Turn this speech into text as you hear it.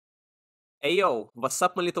Ayo, what's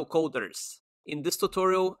up my little coders? In this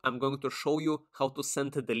tutorial, I'm going to show you how to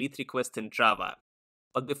send a delete request in Java.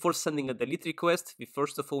 But before sending a delete request, we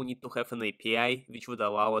first of all need to have an API which would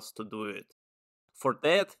allow us to do it. For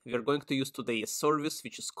that, we are going to use today a service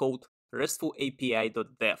which is called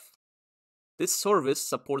restful-api.dev. This service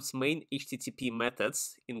supports main HTTP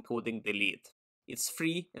methods, including delete. It's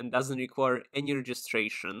free and doesn't require any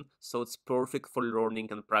registration, so it's perfect for learning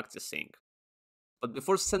and practicing. But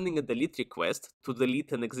before sending a delete request to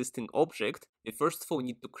delete an existing object, we first of all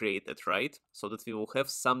need to create it, right? So that we will have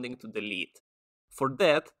something to delete. For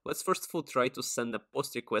that, let's first of all try to send a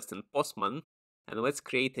post request in Postman, and let's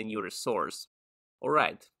create a new resource.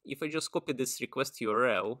 Alright, if I just copy this request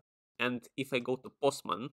URL, and if I go to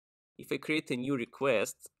Postman, if I create a new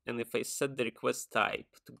request, and if I set the request type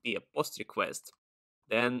to be a post request,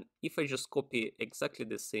 then if I just copy exactly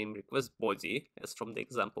the same request body as from the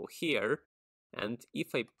example here, and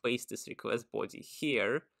if I paste this request body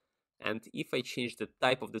here, and if I change the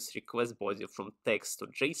type of this request body from text to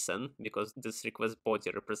JSON, because this request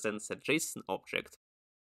body represents a JSON object,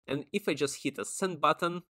 and if I just hit a send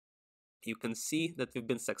button, you can see that we've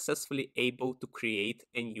been successfully able to create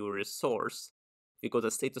a new resource. We got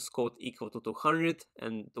a status code equal to 200,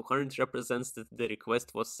 and 200 represents that the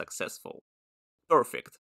request was successful.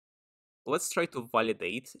 Perfect. Let's try to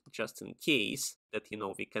validate just in case that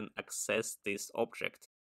we can access this object.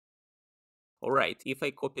 Alright, if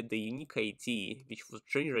I copy the unique ID which was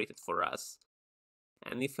generated for us,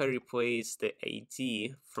 and if I replace the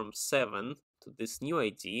ID from 7 to this new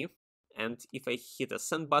ID, and if I hit a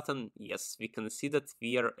send button, yes, we can see that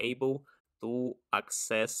we are able to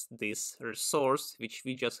access this resource which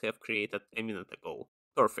we just have created a minute ago.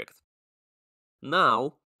 Perfect.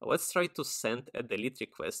 Now, let's try to send a delete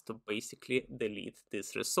request to basically delete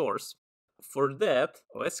this resource. For that,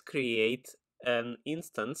 let's create an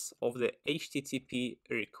instance of the HTTP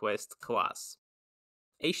request class.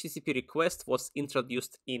 HTTP request was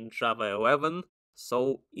introduced in Java 11,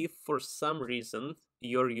 so if for some reason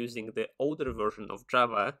you're using the older version of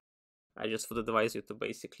Java, I just would advise you to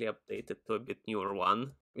basically update it to a bit newer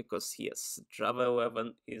one, because yes, Java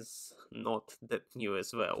 11 is not that new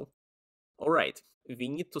as well. Alright, we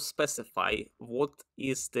need to specify what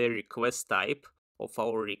is the request type of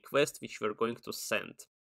our request which we're going to send.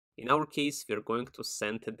 In our case, we're going to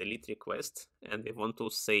send a delete request, and we want to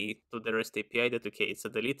say to the REST API that, okay, it's a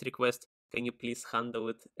delete request, can you please handle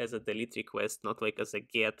it as a delete request, not like as a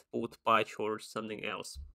get, put, patch, or something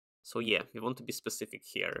else. So yeah, we want to be specific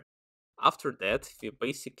here. After that, we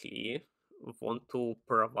basically want to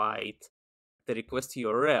provide the request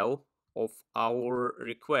URL of our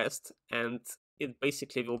request, and it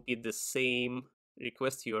basically will be the same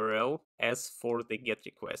request URL as for the get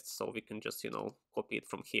request, so we can just copy it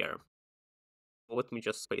from here. Let me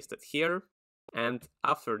just paste it here, and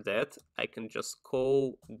after that I can just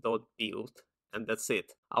call .build, and that's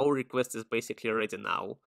it. Our request is basically ready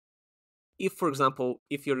now. If, for example,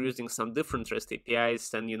 if you're using some different REST APIs,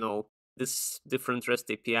 then this different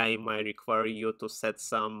REST API might require you to set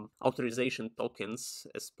some authorization tokens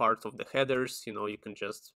as part of the headers. You can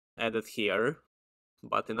just add it here.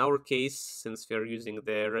 But in our case, since we are using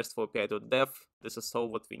the restful-api.dev, this is all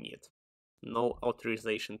what we need. No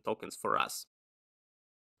authorization tokens for us.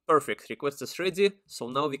 Perfect, request is ready. So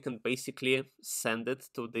now we can basically send it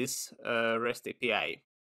to this REST API.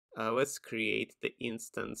 Let's create the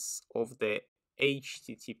instance of the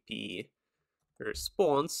HTTP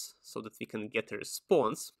response so that we can get a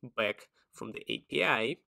response back from the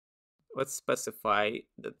API. Let's specify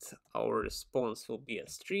that our response will be a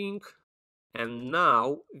string, and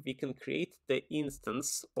now we can create the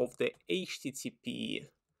instance of the HTTP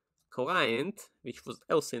client, which was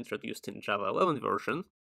also introduced in Java 11 version,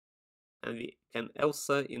 and we can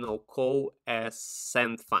also call a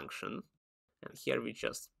send function, and here we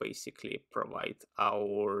just basically provide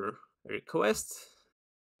our request,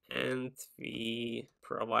 and we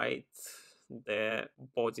provide the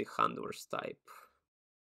body handlers type,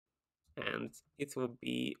 and it will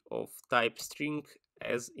be of type string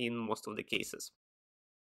as in most of the cases.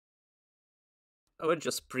 I will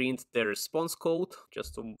just print the response code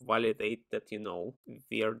just to validate that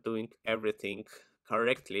we are doing everything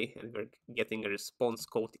correctly and we're getting a response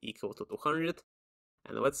code equal to 200.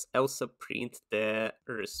 And let's also print the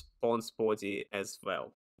response body as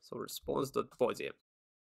well. So response.body.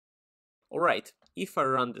 Alright, if I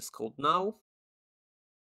run this code now,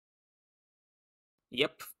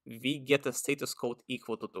 yep, we get a status code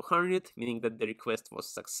equal to 200, meaning that the request was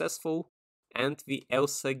successful, and we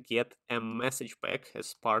also get a message back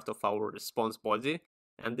as part of our response body,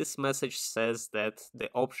 And this message says that the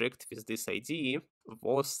object with this ID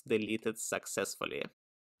was deleted successfully.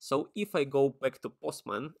 So if I go back to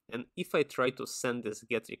Postman and if I try to send this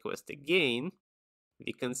GET request again,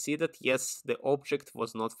 we can see that yes, the object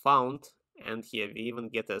was not found. And here we even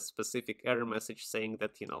get a specific error message saying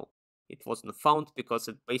that, it wasn't found because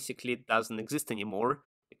it basically doesn't exist anymore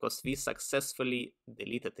because we successfully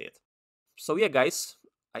deleted it. So yeah, guys,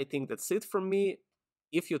 I think that's it from me.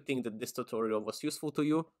 If you think that this tutorial was useful to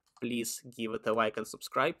you, please give it a like and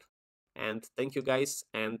subscribe. And thank you guys,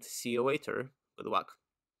 and see you later. Good luck.